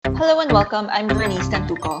Hello and welcome. I'm Bernice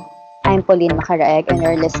Tantuco. I'm Pauline Macaraeg, and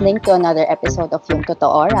you're listening to another episode of Yung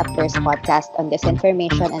Totoo, Raptors podcast on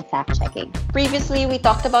disinformation and fact-checking. Previously, we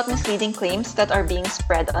talked about misleading claims that are being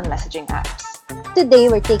spread on messaging apps. Today,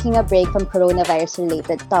 we're taking a break from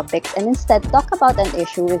coronavirus-related topics and instead talk about an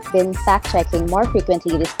issue we've been fact-checking more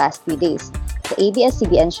frequently these past few days, the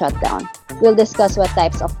ABS-CBN shutdown. We'll discuss what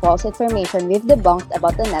types of false information we've debunked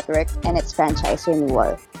about the network and its franchise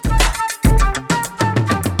renewal.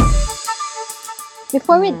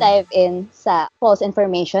 Before we dive in sa false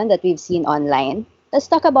information that we've seen online, let's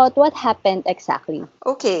talk about what happened exactly.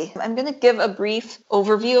 Okay, I'm going to give a brief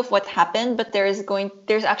overview of what happened, but there's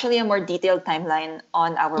actually a more detailed timeline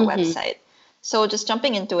on our website. So just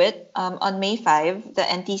jumping into it, on May 5, the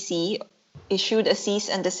NTC issued a cease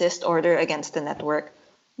and desist order against the network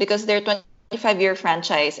because their 25-year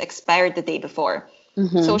franchise expired the day before.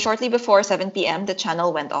 So shortly before 7 p.m., the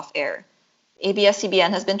channel went off air.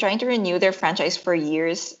 ABS-CBN has been trying to renew their franchise for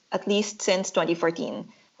years, at least since 2014.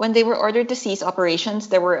 When they were ordered to cease operations,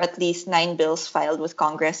 there were at least 9 bills filed with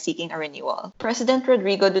Congress seeking a renewal. President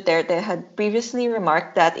Rodrigo Duterte had previously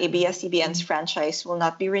remarked that ABS-CBN's franchise will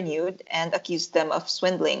not be renewed and accused them of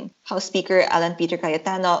swindling. House Speaker Alan Peter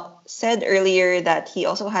Cayetano said earlier that he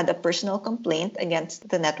also had a personal complaint against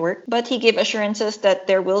the network, but he gave assurances that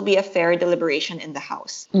there will be a fair deliberation in the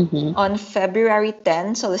House. On February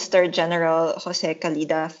 10, Solicitor General Jose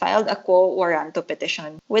Calida filed a quo warranto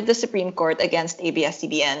petition with the Supreme Court against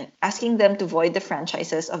ABS-CBN, asking them to void the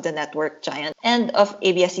franchises of the network giant and of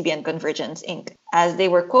ABS-CBN Convergence, Inc., as they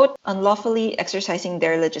were, quote, unlawfully exercising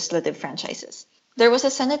their legislative franchises. There was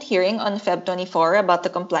a Senate hearing on Feb 24 about the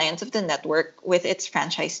compliance of the network with its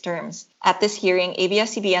franchise terms. At this hearing,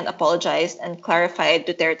 ABS-CBN apologized and clarified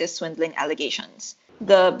Duterte's swindling allegations.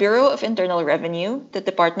 The Bureau of Internal Revenue, the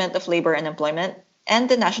Department of Labor and Employment, and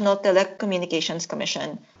the National Telecommunications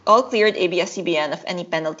Commission all cleared ABS-CBN of any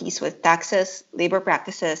penalties with taxes, labor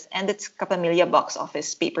practices, and its Kapamilya box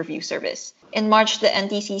office pay-per-view service. In March, the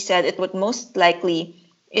NTC said it would most likely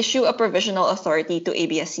issue a provisional authority to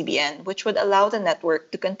ABS-CBN, which would allow the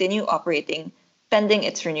network to continue operating pending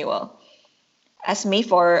its renewal. As May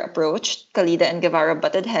 4 approached, Calida and Guevara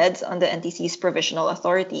butted heads on the NTC's provisional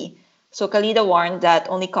authority. So Calida warned that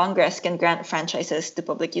only Congress can grant franchises to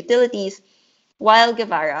public utilities, while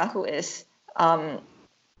Guevara, who is the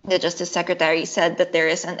Justice Secretary, said that there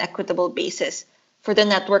is an equitable basis for the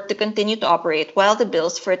network to continue to operate while the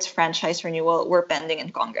bills for its franchise renewal were pending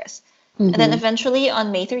in Congress. And then eventually,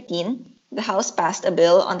 on May 13, the House passed a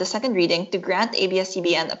bill on the second reading to grant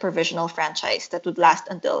ABS-CBN a provisional franchise that would last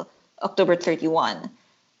until October 31.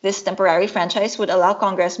 This temporary franchise would allow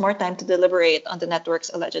Congress more time to deliberate on the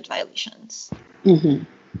network's alleged violations.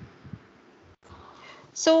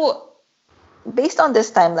 So, based on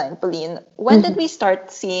this timeline, Pauline, when did we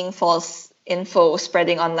start seeing false info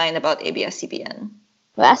spreading online about ABS-CBN?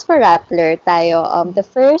 Well, as for Rappler, the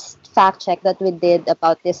first fact check that we did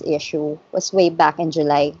about this issue was way back in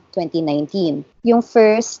July 2019. Yung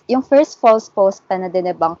first false post pa na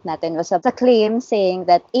dinebunk natin was a claim saying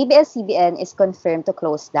that ABS-CBN is confirmed to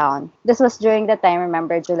close down. This was during the time,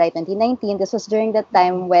 remember, July 2019, this was during the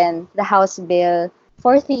time when the House Bill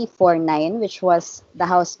 4349, which was the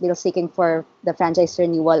House bill seeking for the franchise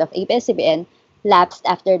renewal of ABS-CBN, lapsed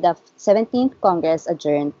after the 17th Congress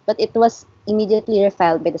adjourned, but it was immediately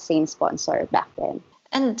refiled by the same sponsor back then.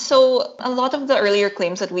 And so a lot of the earlier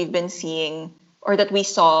claims that we've been seeing or that we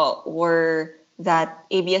saw were that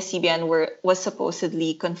ABS-CBN was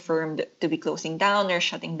supposedly confirmed to be closing down or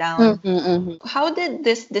shutting down. How did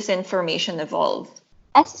this disinformation evolve?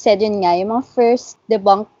 As I said, yun nga, yung mga first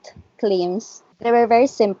debunked claims, they were very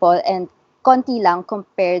simple and konti lang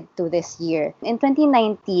compared to this year. In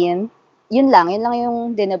 2019, yun lang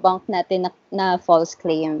yung dinebunk natin na false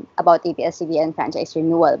claim about ABS-CBN franchise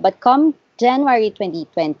renewal. But come January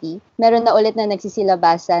 2020, meron na ulit na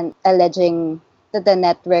nagsisilabasan alleging that the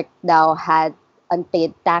network daw had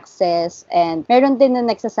unpaid taxes, and meron din na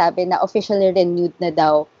nagsasabi na officially renewed na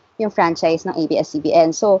daw yung franchise ng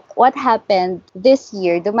ABS-CBN. So what happened this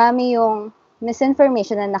year, dumami yung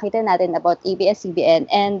misinformation na nakita natin about ABS-CBN,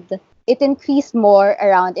 and it increased more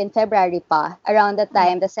around in February pa, around the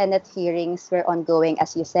time the Senate hearings were ongoing,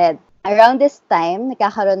 as you said. Around this time,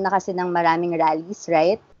 nagkakaroon na kasi ng maraming rallies,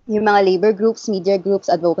 right? Yung mga labor groups, media groups,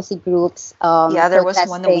 advocacy groups. There was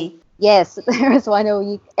one a week. Yes, there was one a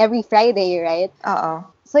week every Friday, right?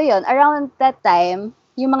 So yun, around that time,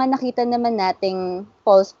 yung mga nakita naman nating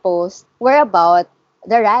false posts were about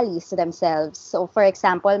the rallies themselves. So for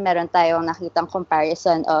example, meron tayong nakitang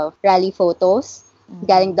comparison of rally photos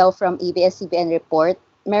galing daw from ABS-CBN report.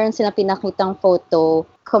 Meron silang pinakitang photo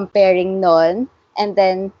comparing nun, and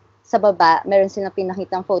then sa baba, meron silang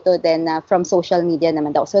pinakitang photo din na from social media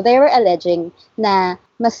naman daw. So they were alleging na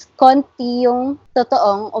mas konti yung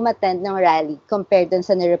totoong umattend ng rally compared dun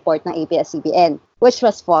sa nireport ng ABS-CBN, which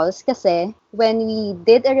was false kasi when we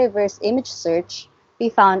did a reverse image search, we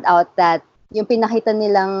found out that yung pinakita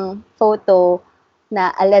nilang photo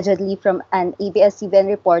na allegedly from an ABS-CBN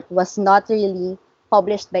report was not really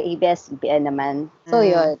published by ABS-CBN naman. So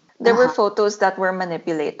yun. There were photos that were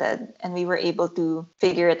manipulated, and we were able to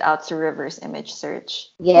figure it out through reverse image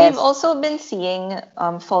search. Yes. We've also been seeing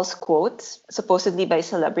false quotes, supposedly by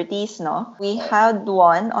celebrities, no? We had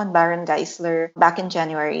one on Baron Geisler back in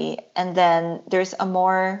January, and then there's a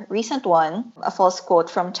more recent one, a false quote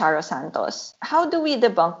from Charo Santos. How do we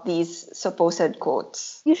debunk these supposed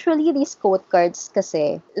quotes? Usually these quote cards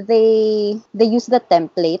kasi, they use the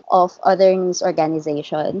template of other news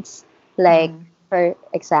organizations. Like, for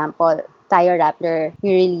example, tayo Rappler,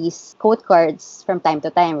 we release quote cards from time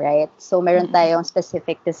to time, right? So, meron tayong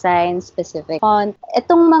specific design, specific font.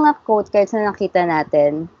 Itong mga quote cards na nakita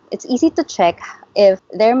natin, it's easy to check if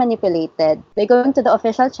they're manipulated by going to the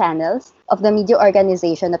official channels of the media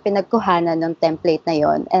organization na pinagkuhanan ng template na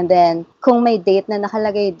yon. And then, kung may date na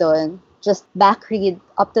nakalagay doon, just backread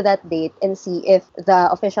up to that date and see if the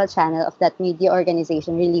official channel of that media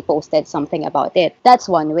organization really posted something about it. That's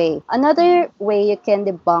one way. Another way you can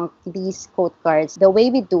debunk these quote cards, the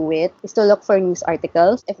way we do it, is to look for news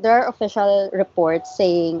articles. If there are official reports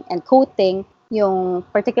saying and quoting yung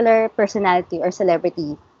particular personality or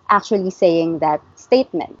celebrity actually saying that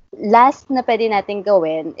statement. Last na pwede natin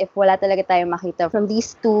gawin, if wala talaga tayong makita from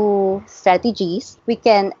these two strategies, we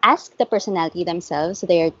can ask the personality themselves,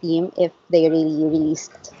 their team, if they really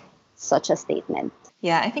released such a statement.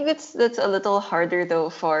 Yeah, I think that's a little harder though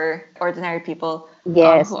for ordinary people who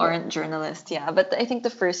aren't journalists. Yeah, but I think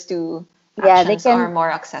the first two actions are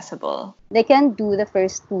more accessible. They can do the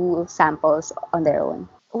first two samples on their own.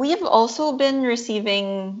 We've also been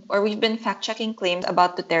receiving, or we've been fact-checking claims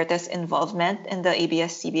about Duterte's involvement in the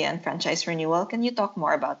ABS-CBN franchise renewal. Can you talk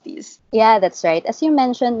more about these? Yeah, that's right. As you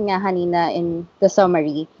mentioned nga kanina in the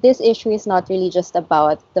summary, this issue is not really just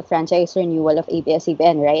about the franchise renewal of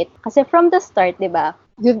ABS-CBN, right? Kasi from the start, di ba,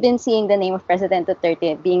 we've been seeing the name of President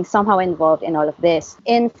Duterte being somehow involved in all of this.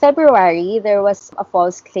 In February, there was a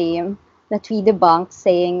false claim that we debunked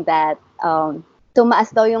saying that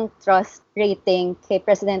tumaas daw yung trust rating kay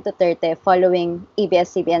President Duterte following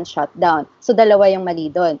ABS-CBN shutdown. So, dalawa yung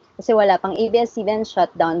mali doon. Kasi wala pang ABS-CBN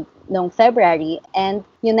shutdown noong February and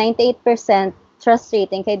yung 98% trust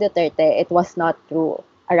rating kay Duterte, it was not true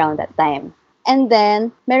around that time. And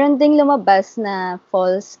then, meron ding lumabas na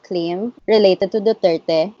false claim related to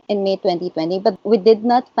Duterte in May 2020, but we did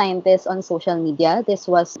not find this on social media. This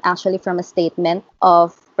was actually from a statement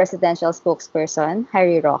of presidential spokesperson,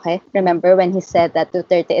 Harry Roque. Remember when he said that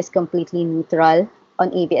Duterte is completely neutral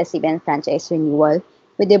on ABS-CBN franchise renewal?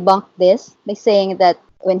 We debunked this by saying that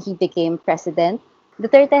when he became president,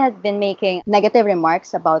 Duterte had been making negative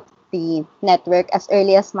remarks about the network as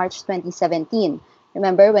early as March 2017.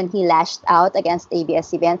 Remember when he lashed out against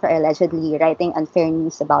ABS-CBN for allegedly writing unfair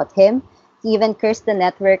news about him? He even cursed the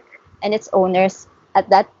network and its owners at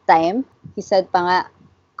that time. He said pa nga,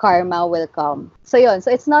 karma will come. So yun. So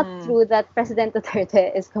it's not true that President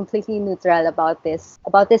Duterte is completely neutral about this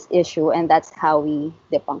issue, and that's how we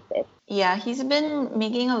debunked it. Yeah, he's been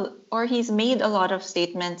he's made a lot of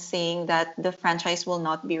statements saying that the franchise will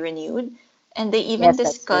not be renewed, and they even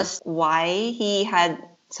discussed why he had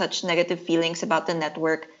such negative feelings about the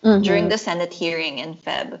network during the Senate hearing in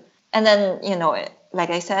Feb. And then, like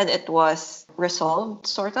I said, it was resolved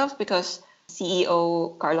sort of because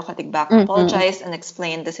CEO Carlo Katigbak apologized and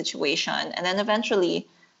explained the situation. And then eventually,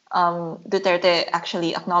 Duterte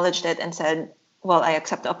actually acknowledged it and said, well, I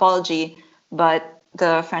accept the apology, but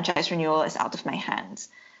the franchise renewal is out of my hands.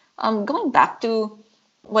 Going back to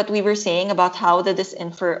what we were saying about how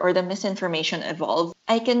the misinformation evolved,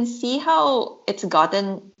 I can see how it's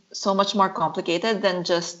gotten so much more complicated than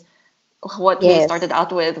just what we started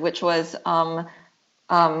out with, which was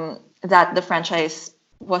that the franchise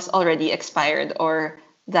was already expired or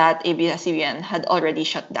that ABS-CBN had already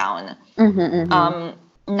shut down.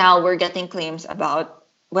 Now we're getting claims about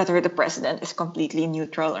whether the president is completely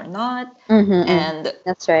neutral or not, and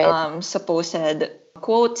that's right. Supposed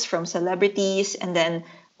quotes from celebrities, and then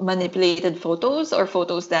manipulated photos or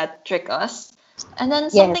photos that trick us. And then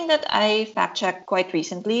something that I fact-checked quite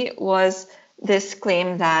recently was this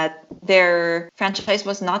claim that their franchise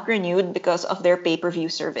was not renewed because of their pay-per-view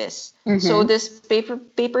service. So this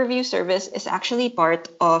pay-per-view service is actually part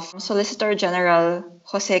of Solicitor General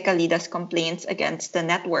Jose Calida's complaints against the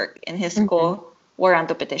network in his quo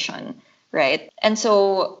warranto petition, right? And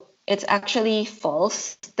so it's actually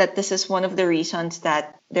false that this is one of the reasons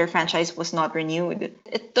that their franchise was not renewed.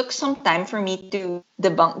 It took some time for me to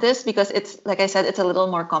debunk this because it's, like I said, it's a little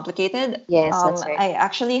more complicated. Yes, that's right. I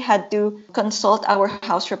actually had to consult our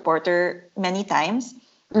House reporter many times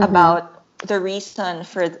Mm-hmm. about the reason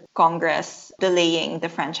for Congress delaying the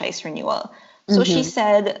franchise renewal. So she Mm-hmm.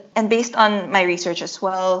 said, and based on my research as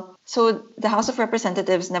well, so the House of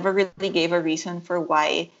Representatives never really gave a reason for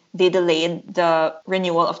why they delayed the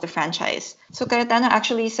renewal of the franchise. So Cayetana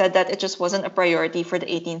actually said that it just wasn't a priority for the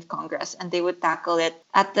 18th Congress and they would tackle it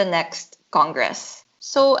at the next Congress.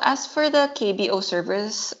 So as for the KBO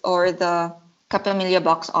service or the Capamilya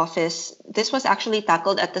box office, this was actually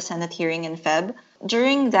tackled at the Senate hearing in Feb.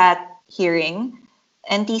 During that hearing,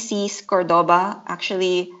 NTC's Cordoba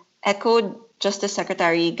actually echoed Justice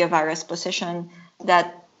Secretary Guevara's position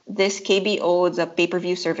that this KBO, the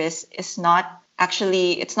pay-per-view service, it's not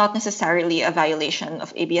necessarily a violation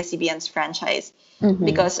of ABS-CBN's franchise Mm-hmm.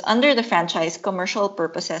 because under the franchise, commercial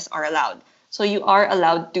purposes are allowed. So you are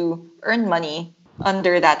allowed to earn money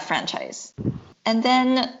under that franchise. And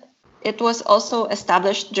then it was also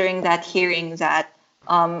established during that hearing that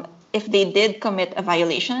if they did commit a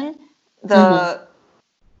violation, Mm-hmm.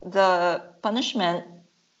 the punishment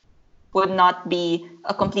would not be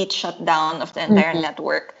a complete shutdown of the entire Mm-hmm.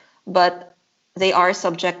 network, but they are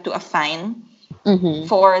subject to a fine Mm-hmm.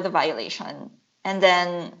 for the violation. And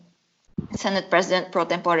then Senate President pro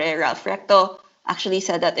tempore Ralph Recto actually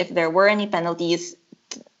said that if there were any penalties,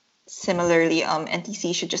 similarly,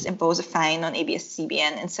 NTC should just impose a fine on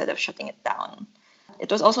ABS-CBN instead of shutting it down.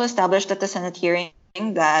 It was also established at the Senate hearing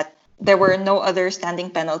that there were no other standing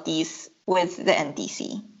penalties with the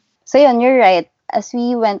NTC. So yun, you're right. As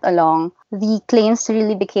we went along, the claims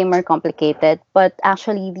really became more complicated, but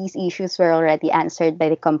actually these issues were already answered by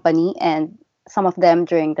the company and some of them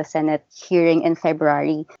during the Senate hearing in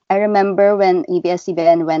February. I remember when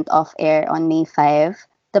ABS-CBN went off air on May 5,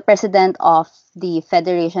 the president of the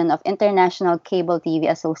Federation of International Cable TV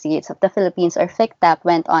Associates of the Philippines, or FICTAP,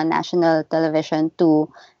 went on national television to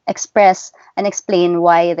express and explain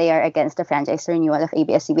why they are against the franchise renewal of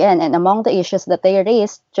ABS-CBN. And among the issues that they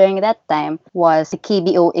raised during that time was the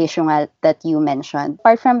KBO issue that you mentioned.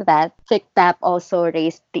 Apart from that, FICTAP also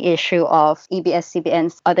raised the issue of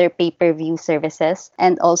ABS-CBN's other pay-per-view services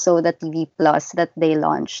and also the TV Plus that they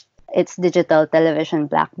launched, its digital television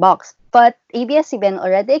black box. But ABS-CBN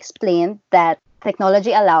already explained that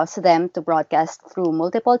technology allows them to broadcast through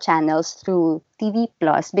multiple channels through TV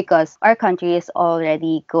Plus because our country is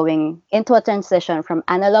already going into a transition from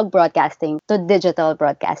analog broadcasting to digital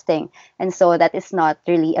broadcasting. And so that is not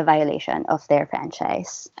really a violation of their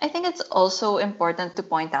franchise. I think it's also important to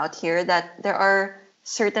point out here that there are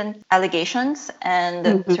certain allegations and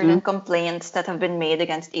Mm-hmm. certain complaints that have been made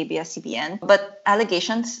against ABS-CBN, but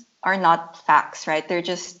allegations are not facts, right? They're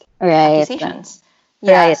just Right. accusations.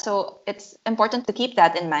 Yeah, Right. so it's important to keep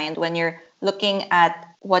that in mind when you're looking at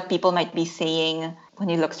what people might be saying when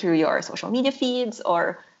you look through your social media feeds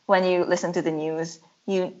or when you listen to the news.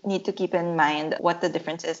 You need to keep in mind what the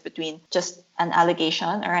difference is between just an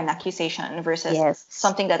allegation or an accusation versus Yes.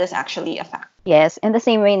 something that is actually a fact. Yes. In the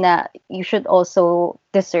same way na you should also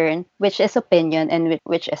discern which is opinion and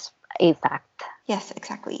which is a fact. Yes,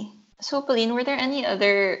 exactly. So, Pauline, were there any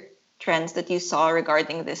other trends that you saw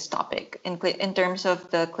regarding this topic in terms of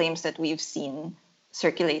the claims that we've seen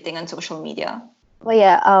circulating on social media? Well,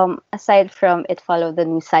 yeah, aside from it followed the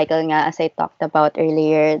news cycle nga, as I talked about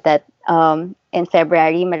earlier, that in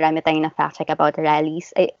February, marami tayong na-fact check about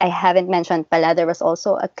rallies. I haven't mentioned pala, there was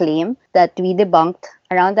also a claim that we debunked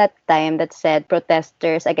around that time that said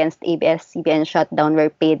protesters against ABS-CBN shutdown were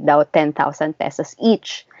paid daw 10,000 pesos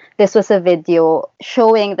each. This was a video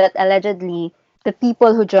showing that allegedly the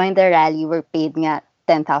people who joined the rally were paid nga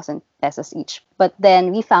 10,000 pesos each. But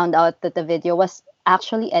then we found out that the video was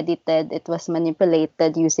actually edited. It was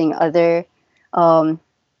manipulated um,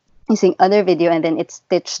 using other video, and then it's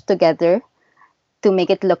stitched together to make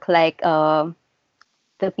it look like the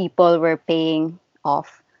people were paying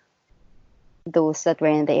off those that were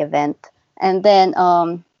in the event. And then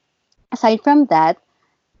aside from that,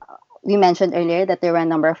 we mentioned earlier that there were a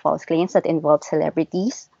number of false claims that involved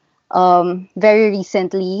celebrities. Very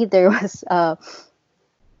recently, there was a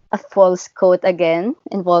false quote again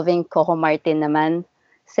involving Coco Martin naman,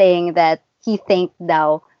 saying that he thanked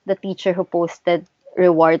daw the teacher who posted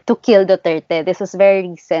reward to kill Duterte. This was very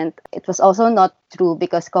recent. It was also not true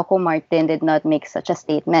because Coco Martin did not make such a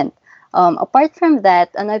statement. Apart from that,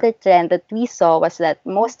 another trend that we saw was that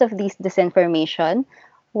most of these disinformation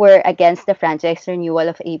were against the franchise renewal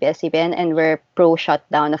of ABS-CBN and were pro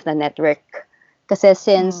shutdown of the network. Kasi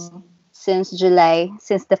since Mm. since July,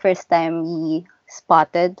 since the first time we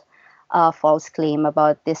spotted a false claim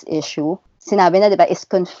about this issue. Sinabi na, di ba, is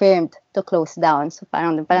confirmed to close down. So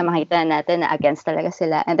parang doon pala makita natin na against talaga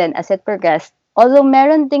sila. And then as it progressed, although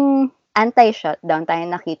meron ding anti-shutdown tayo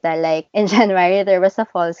nakita, like in January, there was a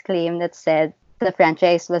false claim that said the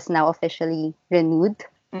franchise was now officially renewed.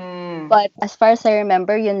 But as far as I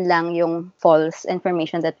remember, yun lang yung false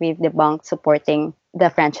information that we've debunked supporting the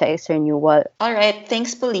franchise renewal. All right.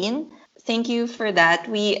 Thanks, Pauline. Thank you for that.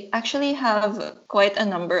 We actually have quite a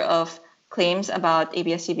number of claims about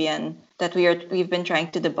ABS-CBN that we've been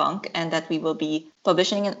trying to debunk and that we will be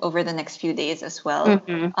publishing over the next few days as well.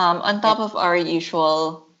 On top of our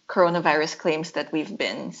usual coronavirus claims that we've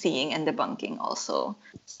been seeing and debunking also.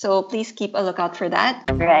 So please keep a lookout for that.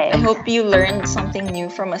 Right. I hope you learned something new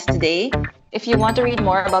from us today. If you want to read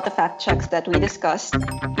more about the fact checks that we discussed,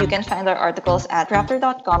 you can find our articles at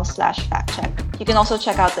Rappler.com/factcheck. You can also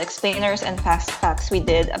check out the explainers and fast facts we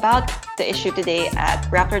did about the issue today at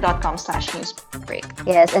Rappler.com/newsbreak.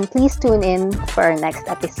 Yes, and please tune in for our next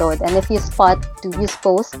episode. And if you spot dubious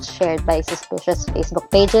posts shared by suspicious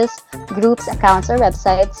Facebook pages, groups, accounts, or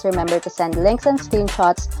websites, remember to send links and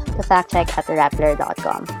screenshots to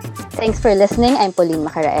factcheck@rappler.com. Thanks for listening. I'm Pauline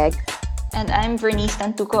Macaraeg. And I'm Vernice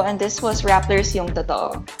Tantuco, and this was Rappler's Yung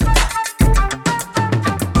Totoo.